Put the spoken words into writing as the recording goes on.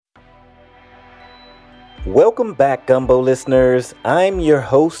Welcome back, Gumbo listeners. I'm your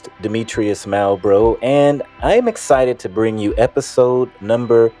host, Demetrius Malbro, and I'm excited to bring you episode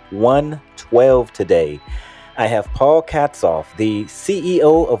number 112 today. I have Paul Katzoff, the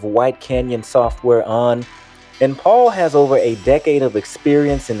CEO of White Canyon Software, on, and Paul has over a decade of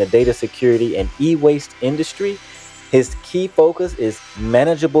experience in the data security and e-waste industry. His key focus is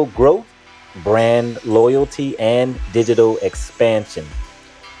manageable growth, brand loyalty, and digital expansion.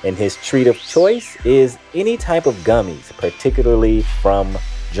 And his treat of choice is any type of gummies, particularly from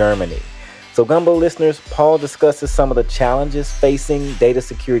Germany. So, Gumbo listeners, Paul discusses some of the challenges facing data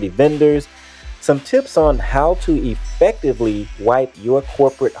security vendors, some tips on how to effectively wipe your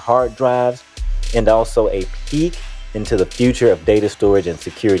corporate hard drives, and also a peek into the future of data storage and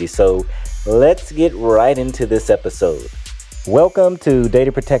security. So, let's get right into this episode. Welcome to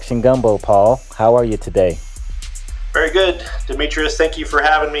Data Protection Gumbo, Paul. How are you today? Very good, Demetrius. Thank you for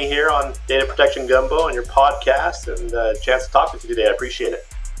having me here on Data Protection Gumbo and your podcast and a chance to talk with you today. I appreciate it.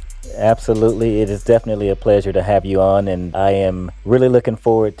 Absolutely. It is definitely a pleasure to have you on, and I am really looking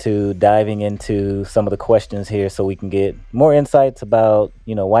forward to diving into some of the questions here so we can get more insights about,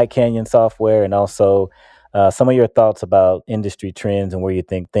 White Canyon Software and also some of your thoughts about industry trends and where you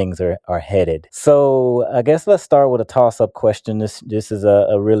think things are headed. So I guess let's start with a toss-up question. This is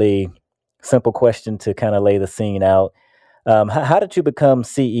a really simple question to kind of lay the scene out. How did you become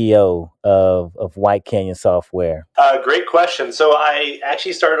CEO of White Canyon Software? Great question. So I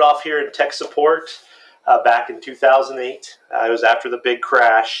actually started off here in tech support back in 2008. It was after the big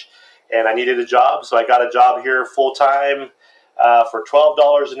crash, and I needed a job. So I got a job here full-time for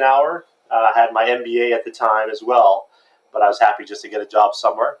 $12 an hour. I had my MBA at the time as well, but I was happy just to get a job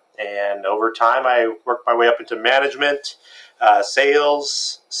somewhere. And over time, I worked my way up into management,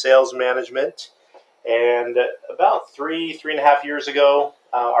 sales management. And about three and a half years ago,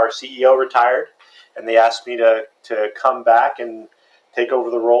 our CEO retired, and they asked me to come back and take over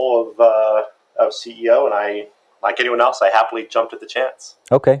the role of CEO. And I, like anyone else, I happily jumped at the chance.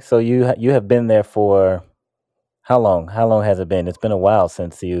 Okay, so you have been there for how long? How long has it been? It's been a while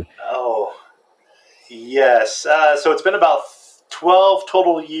since you. Oh, yes. So it's been about 12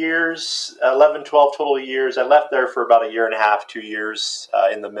 total years, 11, 12 total years. I left there for about a year and a half, 2 years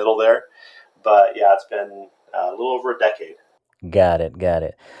in the middle there. But yeah, it's been a little over a decade. Got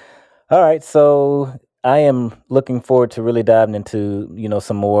it. All right, so I am looking forward to really diving into,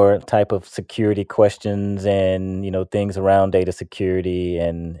 some more type of security questions and, things around data security.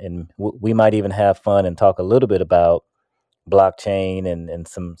 And we might even have fun and talk a little bit about blockchain and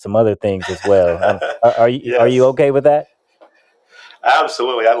some other things as well. Are you Yes, okay with that?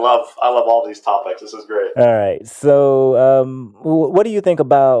 absolutely. I love all these topics. This is great. All right. So, what do you think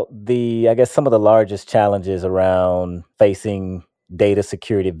about I guess, some of the largest challenges around facing data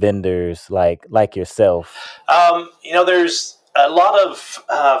security vendors like yourself? There's a lot of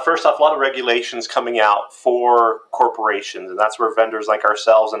first off, a lot of regulations coming out for corporations, and that's where vendors like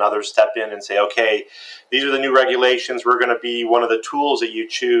ourselves and others step in and say, okay, these are the new regulations. We're going to be one of the tools that you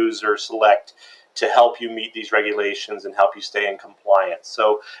choose or select to help you meet these regulations and help you stay in compliance.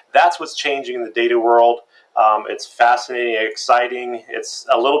 So that's what's changing in the data world. It's fascinating, exciting. It's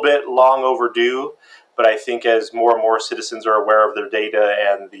a little bit long overdue, but I think as more and more citizens are aware of their data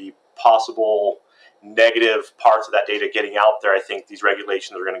and the possible negative parts of that data getting out there, I think these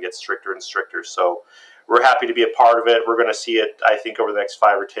regulations are going to get stricter and stricter. So we're happy to be a part of it. We're going to see it, I think, over the next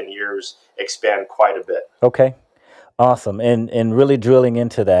 5 or 10 years expand quite a bit. Okay. Awesome. And really drilling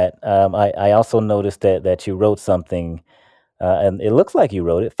into that, I also noticed that you wrote something, and it looks like you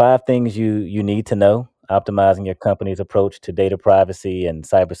wrote it. 5 things you need to know, optimizing your company's approach to data privacy and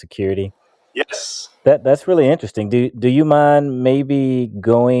cybersecurity. Yes. That's really interesting. Do you mind maybe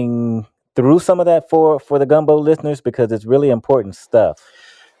going through some of that for the Gumbo listeners, because it's really important stuff?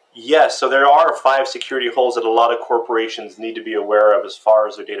 Yes, so there are 5 security holes that a lot of corporations need to be aware of as far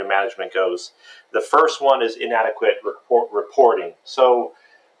as their data management goes. The first one is inadequate reporting. So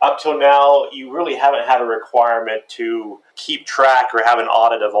up till now, you really haven't had a requirement to keep track or have an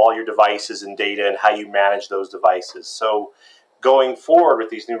audit of all your devices and data and how you manage those devices. So going forward with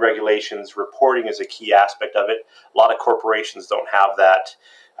these new regulations, reporting is a key aspect of it. A lot of corporations don't have that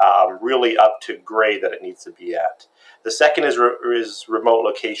really up to grade that it needs to be at. The second is remote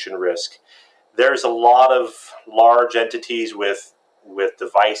location risk. There's a lot of large entities with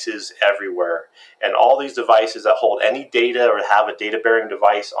devices everywhere, and all these devices that hold any data or have a data bearing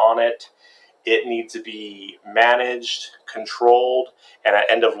device on it, it needs to be managed, controlled, and at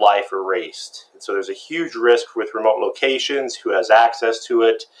end of life erased. And so there's a huge risk with remote locations, who has access to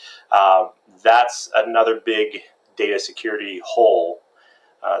it. That's another big data security hole.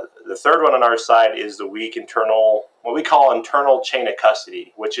 the third one on our side is the weak internal, what we call internal chain of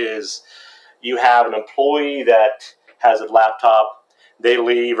custody, which is you have an employee that has a laptop, they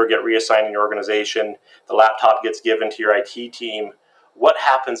leave or get reassigned in your organization, the laptop gets given to your IT team. What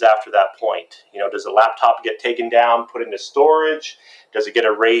happens after that point? Does the laptop get taken down, put into storage? Does it get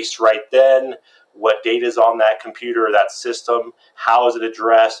erased right then? What data is on that computer or that system? How is it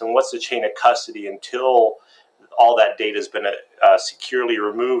addressed? And what's the chain of custody until all that data has been securely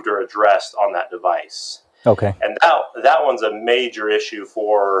removed or addressed on that device? Okay. And that one's a major issue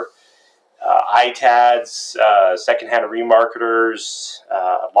for ITADs, secondhand remarketers,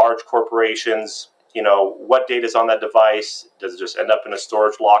 large corporations. What data is on that device? Does it just end up in a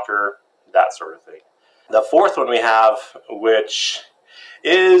storage locker? That sort of thing. The fourth one we have, which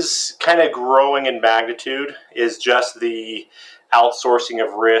is kind of growing in magnitude, is just the outsourcing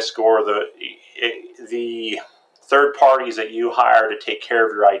of risk, or the third parties that you hire to take care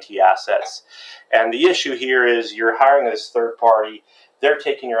of your IT assets. And the issue here is you're hiring this third party, they're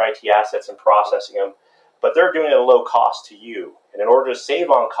taking your IT assets and processing them, but they're doing it at a low cost to you. And in order to save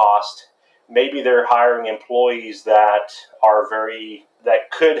on cost, maybe they're hiring employees that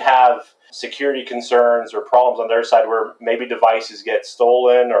could have security concerns or problems on their side, where maybe devices get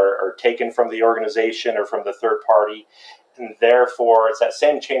stolen or taken from the organization or from the third party. And therefore, it's that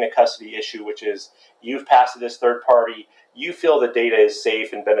same chain of custody issue, which is you've passed to this third party, you feel the data is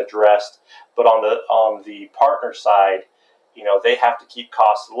safe and been addressed, but on the partner side, they have to keep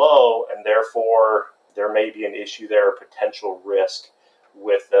costs low, and therefore there may be an issue there, a potential risk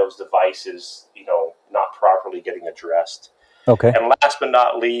with those devices, not properly getting addressed. Okay. And last but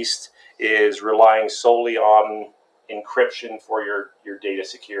not least is relying solely on encryption for your data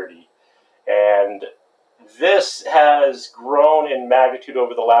security. And this has grown in magnitude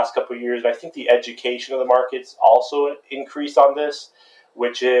over the last couple of years. And I think the education of the markets also increased on this,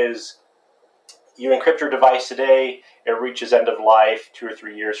 which is you encrypt your device today, it reaches end of life 2 or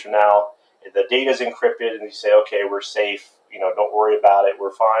 3 years from now. The data is encrypted, and you say, okay, we're safe. Don't worry about it.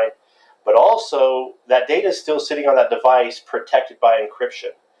 We're fine. But also, that data is still sitting on that device, protected by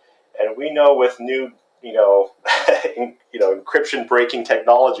encryption. And we know with new, encryption breaking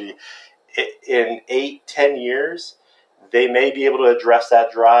technology, in 8-10 years, they may be able to address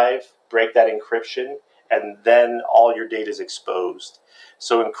that drive, break that encryption, and then all your data is exposed.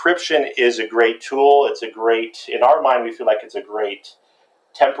 So encryption is a great tool. In our mind, we feel like it's a great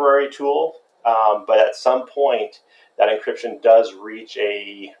temporary tool, but at some point, that encryption does reach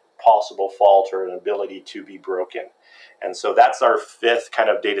a possible fault or an ability to be broken. And so that's our fifth kind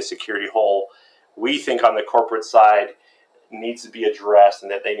of data security hole. We think on the corporate side needs to be addressed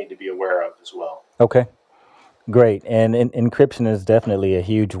and that they need to be aware of as well. Okay. Great. And encryption is definitely a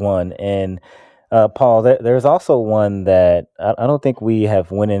huge one. And Paul, there's also one that I don't think we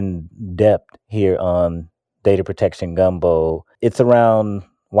have went in depth here on Data Protection Gumbo. It's around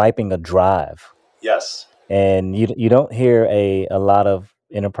wiping a drive. Yes. And you don't hear a lot of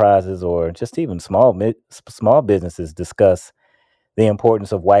enterprises or just even small businesses discuss the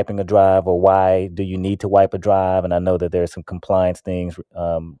importance of wiping a drive, or why do you need to wipe a drive. And I know that there's some compliance things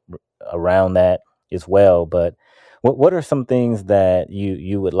around that as well. But what are some things that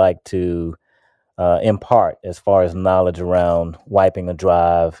you would like to impart as far as knowledge around wiping a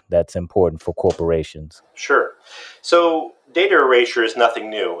drive that's important for corporations? Sure. So data erasure is nothing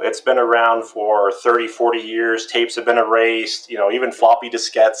new. It's been around for 30, 40 years. Tapes have been erased. Even floppy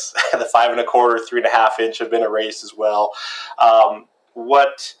diskettes, the 5 1/4, 3.5 inch have been erased as well.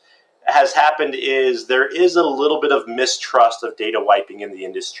 What has happened is there is a little bit of mistrust of data wiping in the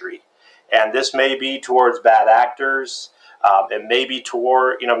industry. And this may be towards bad actors. It may be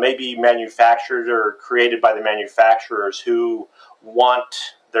toward, maybe manufactured or created by the manufacturers who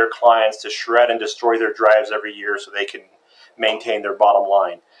want their clients to shred and destroy their drives every year so they can maintain their bottom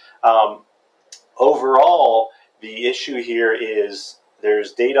line. Overall, the issue here is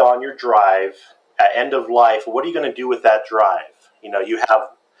there's data on your drive at end of life. What are you going to do with that drive?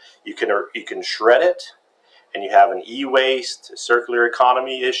 You can shred it, and you have an e-waste, circular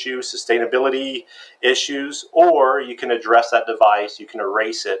economy issue, sustainability issues, or you can address that device, you can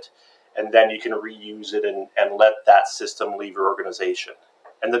erase it, and then you can reuse it and let that system leave your organization.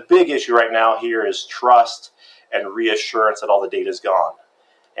 And the big issue right now here is trust and reassurance that all the data is gone.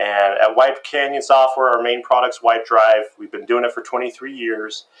 And at Wipe Canyon Software, our main product's Wipe Drive. We've been doing it for 23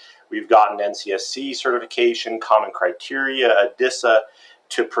 years. We've gotten NCSC certification, common criteria, ADISA,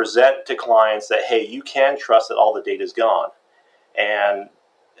 to present to clients that, hey, you can trust that all the data is gone. And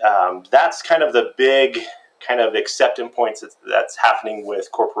that's kind of the big kind of acceptance points that's happening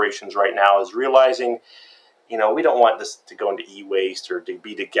with corporations right now, is realizing, we don't want this to go into e-waste or to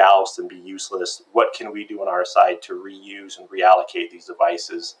be degaussed and be useless. What can we do on our side to reuse and reallocate these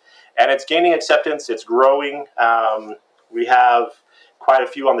devices? And it's gaining acceptance. It's growing. We have quite a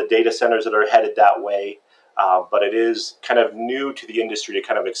few on the data centers that are headed that way, but it is kind of new to the industry to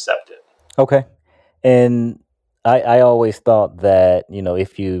kind of accept it. Okay. And I always thought that,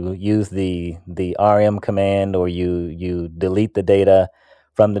 if you use the RM command or you delete the data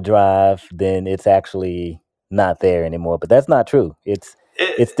from the drive, then it's actually not there anymore. But that's not true. It's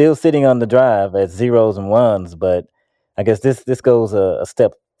It, still sitting on the drive as zeros and ones, but I guess this goes a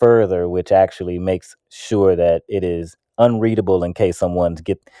step further, which actually makes sure that it is unreadable in case someone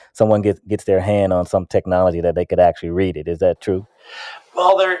gets their hand on some technology that they could actually read it. Is that true?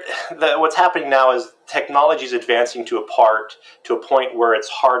 Well, what's happening now is technology is advancing to a point where it's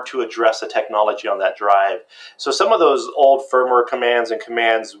hard to address the technology on that drive. So some of those old firmware commands and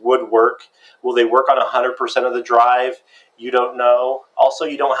commands would work. Will they work on 100% of the drive? You don't know. Also,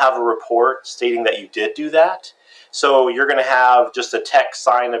 you don't have a report stating that you did do that. So you're going to have just a tech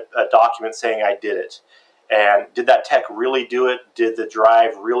sign a document saying, I did it. And did that tech really do it? Did the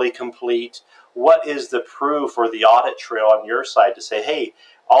drive really complete? What is the proof or the audit trail on your side to say, hey,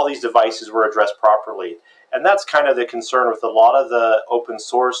 all these devices were addressed properly? And that's kind of the concern with a lot of the open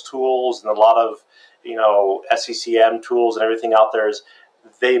source tools and a lot of SCCM tools and everything out there is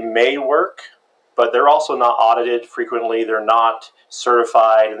they may work, but they're also not audited frequently. They're not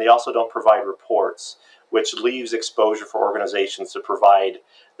certified, and they also don't provide reports, which leaves exposure for organizations to provide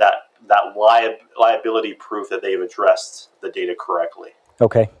that liability proof that they've addressed the data correctly.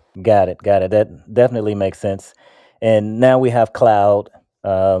 Okay, got it, got it. That definitely makes sense. And now we have cloud.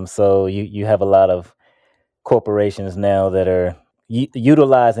 So you have a lot of corporations now that are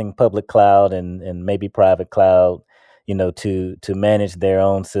utilizing public cloud and maybe private cloud, to manage their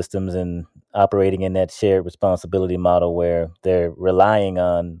own systems and operating in that shared responsibility model where they're relying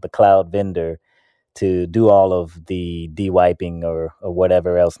on the cloud vendor to do all of the de-wiping or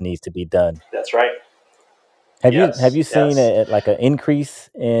whatever else needs to be done. That's right. Have you Yes, seen yes. like an increase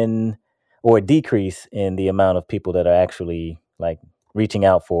in or a decrease in the amount of people that are actually like reaching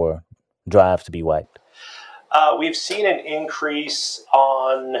out for drives to be wiped? We've seen an increase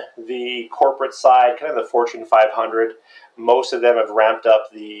on the corporate side, kind of the Fortune 500. Most of them have ramped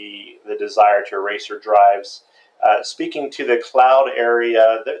up the desire to erase their drives. Speaking to the cloud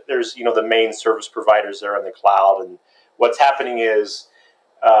area, there's the main service providers there in the cloud, and what's happening is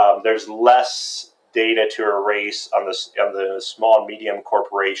there's less data to erase on the small and medium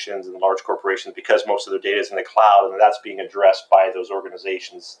corporations and large corporations because most of their data is in the cloud, and that's being addressed by those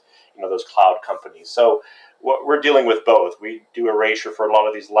organizations, those cloud companies. So what we're dealing with both. We do erasure for a lot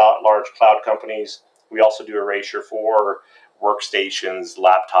of these large cloud companies. We also do erasure for workstations,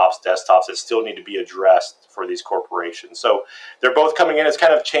 laptops, desktops that still need to be addressed for these corporations. So they're both coming in. It's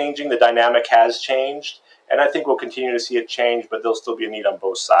kind of changing. The dynamic has changed. And I think we'll continue to see it change, but there'll still be a need on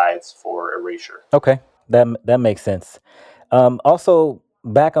both sides for erasure. Okay, that makes sense. Also,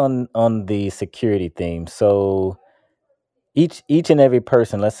 back on the security theme. So each and every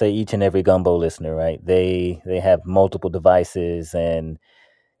person, let's say each and every gumbo listener, right? They have multiple devices, and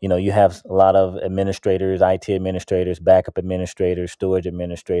you have a lot of administrators, IT administrators, backup administrators, storage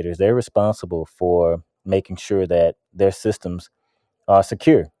administrators. They're responsible for making sure that their systems are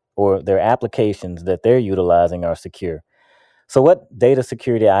secure or their applications that they're utilizing are secure. So what data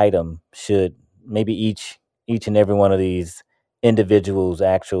security item should maybe each and every one of these individuals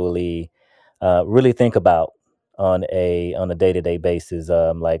actually really think about on a day-to-day basis,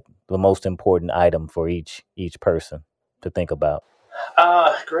 like the most important item for each person to think about?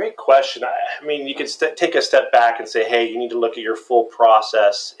 Great question. I mean, you can take a step back and say, hey, you need to look at your full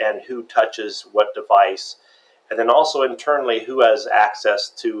process and who touches what device. And then also internally, who has access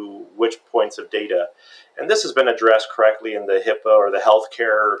to which points of data. And this has been addressed correctly in the HIPAA or the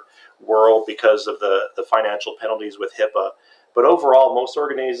healthcare world because of the financial penalties with HIPAA. But overall, most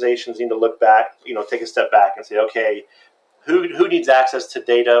organizations need to look back, take a step back and say, okay, who needs access to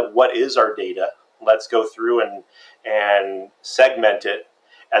data? What is our data? Let's go through and segment it,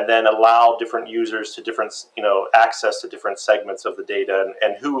 and then allow different users to different access to different segments of the data,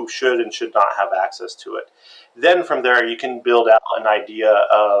 and who should and should not have access to it. Then from there you can build out an idea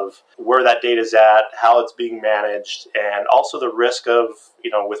of where that data is at, how it's being managed, and also the risk of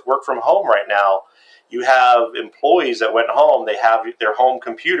with work from home right now. You have employees that went home, they have their home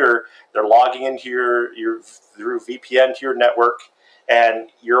computer, they're logging into your through VPN to your network, and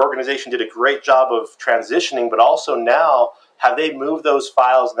your organization did a great job of transitioning, but also now, have they moved those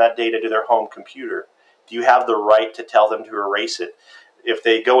files and that data to their home computer? Do you have the right to tell them to erase it? If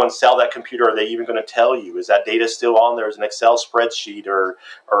they go and sell that computer, are they even going to tell you? Is that data still on there as an Excel spreadsheet or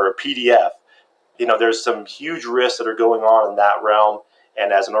a PDF? There's some huge risks that are going on in that realm.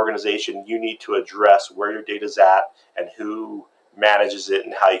 And as an organization, you need to address where your data's at and who manages it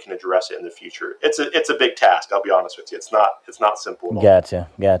and how you can address it in the future. It's a big task. I'll be honest with you. It's not simple at all.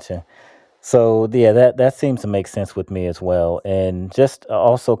 Gotcha. So yeah, that seems to make sense with me as well. And just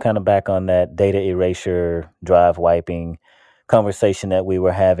also kind of back on that data erasure, drive wiping conversation that we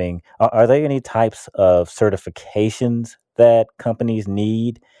were having. Are there any types of certifications that companies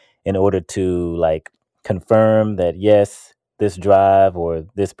need in order to like confirm that yes, this drive or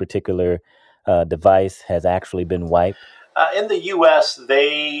this particular device has actually been wiped? In the U.S.,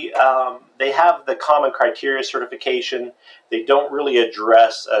 they have the Common Criteria certification. They don't really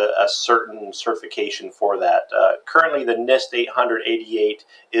address a certain certification for that. Currently, the NIST 888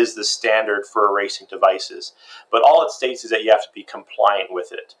 is the standard for erasing devices, but all it states is that you have to be compliant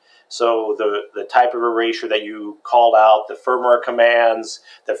with it. So the type of erasure that you called out, the firmware commands,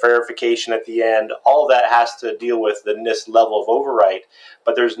 the verification at the end, all of that has to deal with the NIST level of overwrite,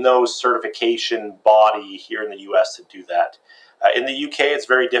 but there's no certification body here in the US to do that. In the UK, it's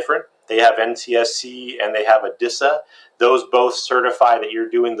very different. They have NTSC and they have ADISA. Those both certify that you're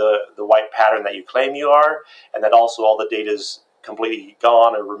doing the wipe pattern that you claim you are, and that also all the data is completely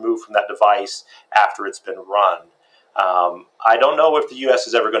gone or removed from that device after it's been run. I don't know if the US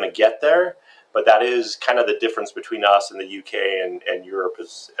is ever going to get there, but that is kind of the difference between us and the UK and Europe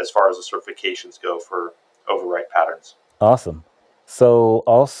as far as the certifications go for overwrite patterns. Awesome. So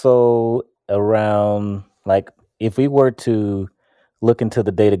also around like if we were to look into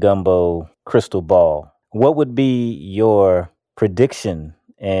the Data Gumbo crystal ball, what would be your prediction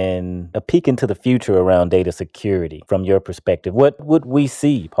and a peek into the future around data security from your perspective? What would we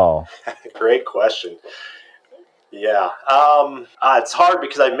see, Paul? Great question. Yeah. It's hard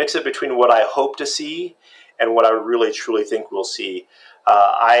because I mix it between what I hope to see and what I really truly think we'll see.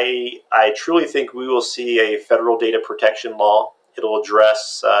 I truly think we will see a federal data protection law. It'll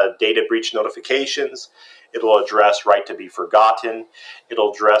address data breach notifications. It'll address right to be forgotten.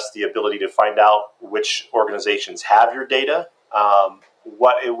 It'll address the ability to find out which organizations have your data.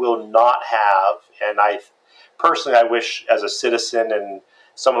 What it will not have, and I wish as a citizen and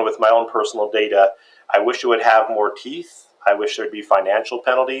someone with my own personal data, I wish it would have more teeth. I wish there'd be financial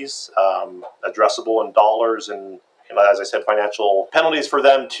penalties, addressable in dollars, and as I said, financial penalties for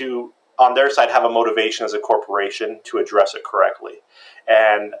them to, on their side, have a motivation as a corporation to address it correctly.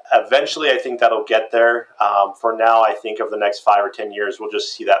 And eventually, I think that'll get there. For now, I think over the next 5 or 10 years, we'll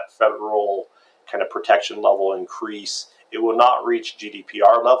just see that federal kind of protection level increase. It will not reach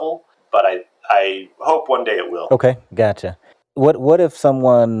GDPR level, but I hope one day it will. Okay, gotcha. What if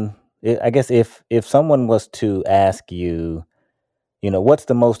someone, I guess if someone was to ask you, what's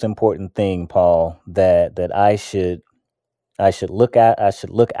the most important thing, Paul, that I should look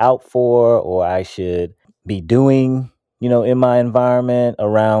out for, or I should be doing, in my environment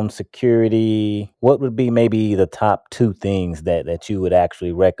around security, what would be maybe the top 2 things that you would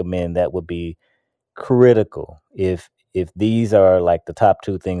actually recommend that would be critical if these are like the top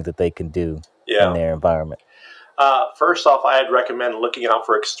 2 things that they can do in their environment? First off, I'd recommend looking out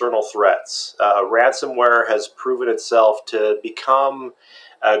for external threats. Ransomware has proven itself to become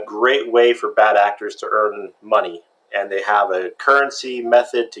a great way for bad actors to earn money. And they have a currency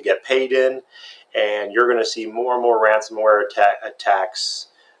method to get paid in. And you're going to see more and more ransomware attacks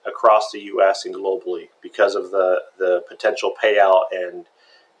across the U.S. and globally because of the potential payout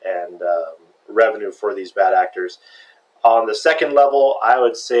and revenue for these bad actors. On the second level, I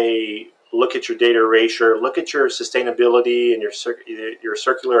would say look at your data erasure, look at your sustainability and your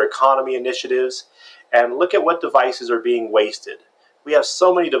circular economy initiatives, and look at what devices are being wasted. We have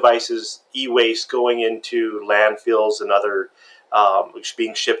so many devices, e-waste, going into landfills and other which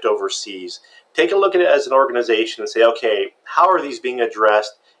being shipped overseas. Take a look at it as an organization and say, okay, how are these being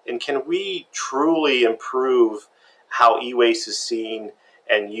addressed? And can we truly improve how e-waste is seen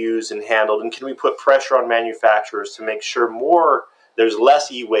and used and handled? And can we put pressure on manufacturers to make sure there's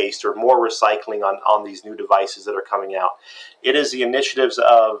less e-waste or more recycling on these new devices that are coming out? It is the initiatives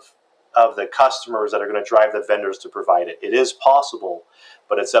of the customers that are going to drive the vendors to provide it. It is possible,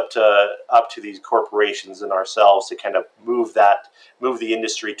 but it's up to these corporations and ourselves to kind of move the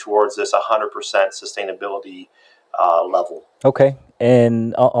industry towards this 100% sustainability level. Okay.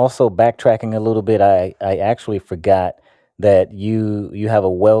 And also backtracking a little bit, I actually forgot that you have a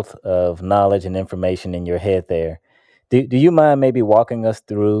wealth of knowledge and information in your head there. Do you mind maybe walking us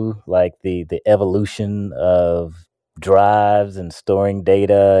through like the evolution of drives and storing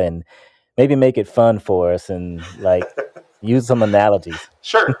data, and maybe make it fun for us and like Use some analogies.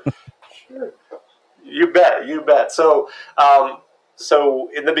 Sure. Sure. You bet. You bet. So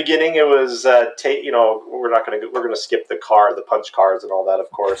in the beginning, it was we're going to skip the punch cards and all that, of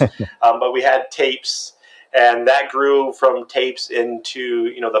course. But we had tapes, and that grew from tapes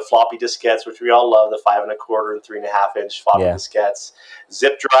into the floppy diskettes, which we all love, the 5 1/4 and 3.5 inch floppy Yeah. diskettes,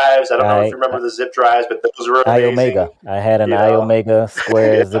 zip drives. I don't know if I you remember the zip drives, but those were iOmega. amazing. I had an You know, iOmega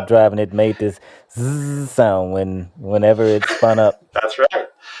square zip yeah, drive, and it made this zzz sound whenever it spun up. that's right.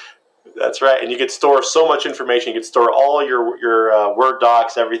 That's right, and you could store so much information. You could store all your Word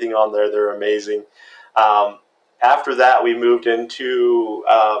docs, everything on there. They're amazing. Um, After that, we moved into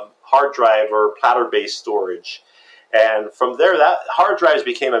hard drive or platter based storage, and from there, that hard drives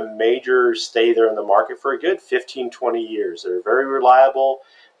became a major stay there in the market for a good 15, 20 years. They're very reliable.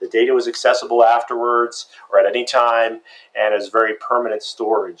 The data was accessible afterwards or at any time, and is very permanent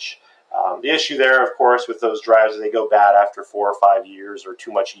storage. The issue there, of course, with those drives, they go bad after 4 or 5 years or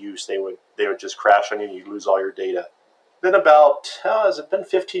too much use. They would just crash on you and you lose all your data. Then about has it been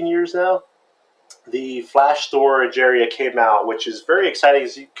 15 years now? The flash storage area came out, which is very exciting.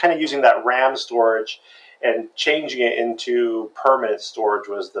 Is kind of using that RAM storage and changing it into permanent storage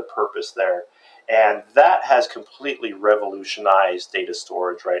was the purpose there, and that has completely revolutionized data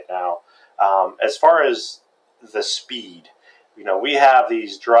storage right now. As far as the speed, we have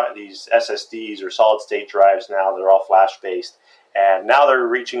these SSDs or solid state drives now that are all flash based, and now they're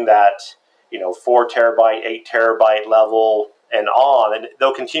reaching that 4 terabyte, 8 terabyte level and on, and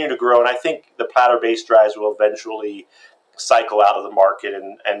they'll continue to grow. And I think the platter based drives will eventually cycle out of the market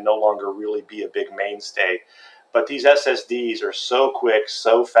and no longer really be a big mainstay. But these SSDs are so quick,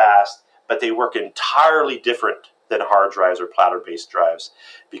 so fast, but they work entirely different than hard drives or platter based drives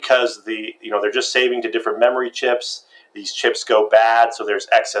because they're just saving to different memory chips. These chips go bad, so there's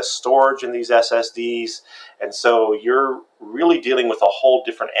excess storage in these SSDs, and so you're really dealing with a whole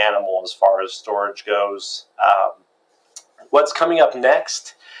different animal as far as storage goes. What's coming up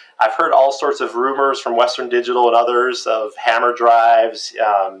next? I've heard all sorts of rumors from Western Digital and others of hammer drives,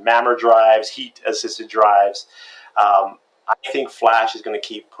 mammer drives, heat-assisted drives. I think Flash is going to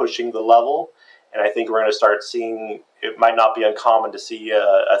keep pushing the level, and I think we're going to start seeing. It might not be uncommon to see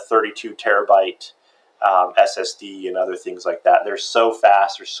a 32 terabyte SSD and other things like that. They're so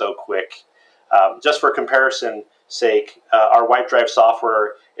fast, they're so quick. Just for comparison sake, our Wipe Drive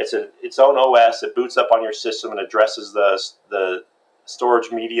software, it's its own OS. It boots up on your system and addresses the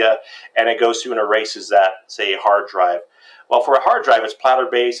storage media, and it goes through and erases that, say, hard drive. Well, for a hard drive, it's platter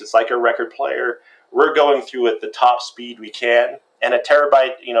based. It's like a record player. We're going through at the top speed we can, and a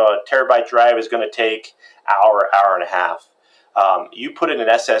terabyte drive is going to take hour and a half. You put in an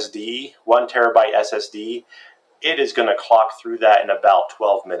SSD, 1 terabyte SSD, it is going to clock through that in about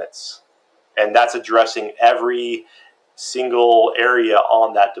 12 minutes. And that's addressing every single area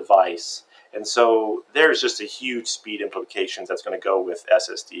on that device. And so there's just a huge speed implications that's going to go with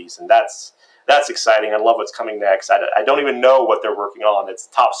SSDs. And that's exciting. I love what's coming next. I don't even know what they're working on. It's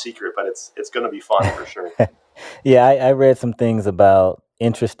top secret, but it's going to be fun for sure. Yeah, I read some things about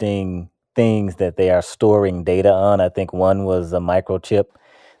interesting things that they are storing data on. I think one was a microchip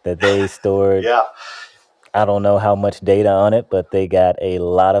that they stored. Yeah. I don't know how much data on it, but they got a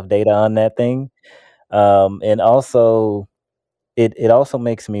lot of data on that thing. And also, it also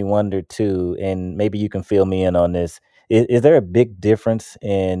makes me wonder too, and maybe you can fill me in on this. Is there a big difference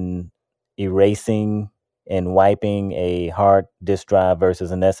in erasing and wiping a hard disk drive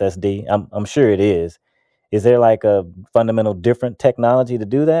versus an SSD? I'm sure it is. Is there like a fundamental different technology to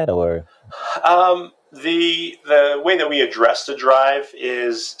do that, or? The way that we address the drive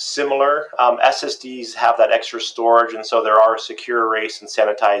is similar. SSDs have that extra storage, and so there are secure erase and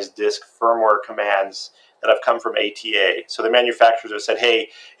sanitized disk firmware commands that have come from ATA. So the manufacturers have said, hey,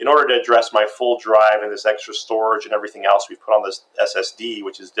 in order to address my full drive and this extra storage and everything else we put on this SSD,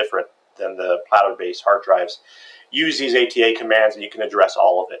 which is different than the platter-based hard drives, use these ATA commands and you can address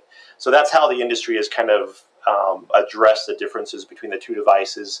all of it. So that's how the industry has kind of addressed the differences between the two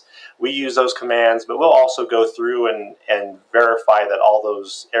devices. We use those commands, but we'll also go through and verify that all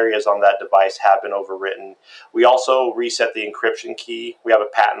those areas on that device have been overwritten. We also reset the encryption key. We have a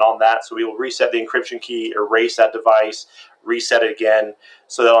patent on that, so we will reset the encryption key, erase that device, reset it again,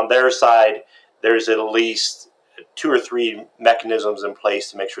 so that on their side, there's at least 2 or 3 mechanisms in place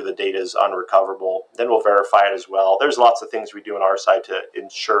to make sure the data is unrecoverable. Then we'll verify it as well. There's lots of things we do on our side to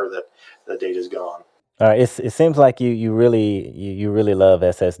ensure that the data is gone. All right, it seems like you really love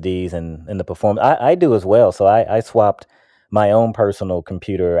SSDs and the performance. I do as well. So I swapped my own personal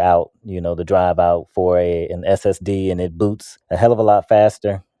computer out, the drive out for an SSD, and it boots a hell of a lot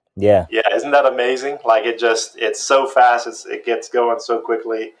faster. Yeah. Yeah, isn't Isn't that amazing? Like it's so fast. It gets going so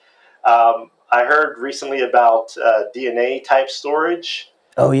quickly. I heard recently about DNA type storage.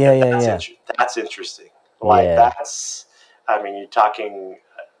 Oh yeah, yeah, yeah. That's interesting. Like Yeah. I mean, you're talking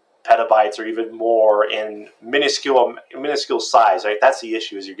petabytes or even more in minuscule size. Right? That's the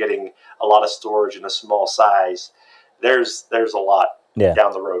issue. Is you're getting a lot of storage in a small size. There's a lot Yeah.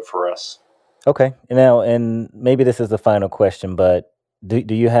 down the road for us. Okay. Now, and maybe this is the final question, but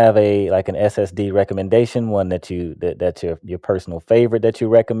do you have an SSD recommendation, one that's your personal favorite that you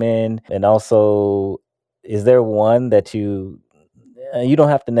recommend? And also, is there one that you don't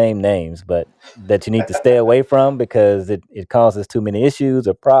have to name names, but that you need to stay away from because it causes too many issues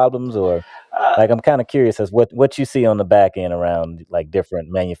or problems, or I'm kind of curious as what you see on the back end around like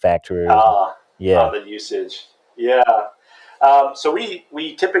different manufacturers. Yeah. The usage. Yeah. So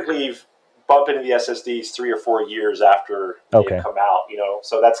we typically bump into the SSDs 3 or 4 years after they've come out.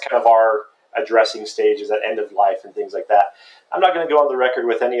 So that's kind of our addressing stages at end of life and things like that. I'm not going to go on the record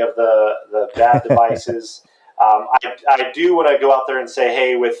with any of the bad devices. I do want to go out there and say,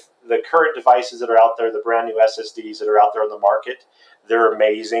 hey, with the current devices that are out there, the brand new SSDs that are out there on the market, they're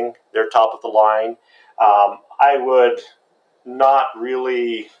amazing. They're top of the line. I would not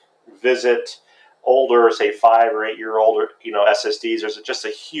really visit older, say 5 or 8 year old, SSDs. There's just a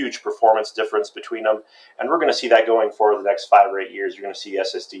huge performance difference between them, and we're going to see that going for the next 5 or 8 years. You're going to see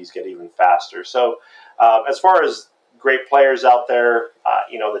SSDs get even faster. So, as far as great players out there,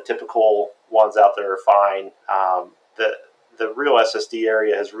 the typical ones out there are fine. The real SSD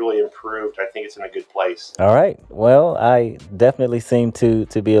area has really improved. I think it's in a good place. All right. Well, I definitely seem to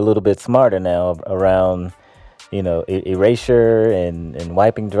be a little bit smarter now around erasure and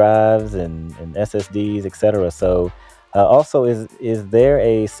wiping drives and SSDs, etc. So, also, is there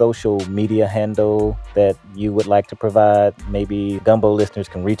a social media handle that you would like to provide? Maybe Gumbo listeners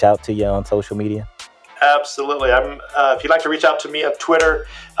can reach out to you on social media. Absolutely. If you'd like to reach out to me on Twitter,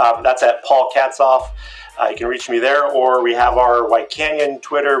 that's at Paul Katzoff. You can reach me there, or we have our White Canyon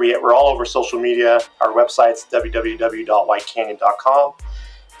Twitter. We're all over social media. Our website's www.whitecanyon.com.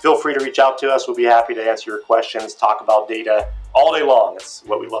 Feel free to reach out to us. We'll be happy to answer your questions, talk about data all day long. That's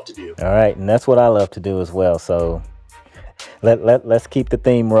what we love to do. All right, and that's what I love to do as well. So let's keep the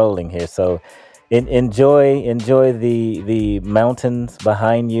theme rolling here. So enjoy the mountains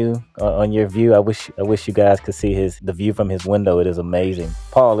behind you on your view. I wish you guys could see the view from his window. It is amazing.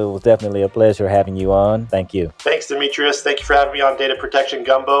 Paul, it was definitely a pleasure having you on. Thank you. Thanks, Demetrius. Thank you for having me on Data Protection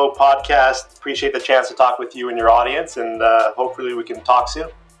Gumbo podcast. Appreciate the chance to talk with you and your audience, and hopefully we can talk soon.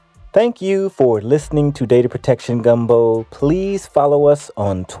 Thank you for listening to Data Protection Gumbo. Please follow us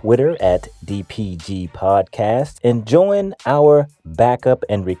on Twitter at DPG Podcast and join our Backup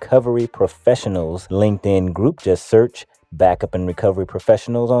and Recovery Professionals LinkedIn group. Just search Backup and Recovery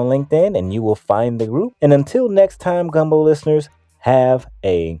Professionals on LinkedIn and you will find the group. And until next time, Gumbo listeners, have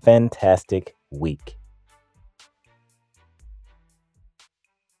a fantastic week.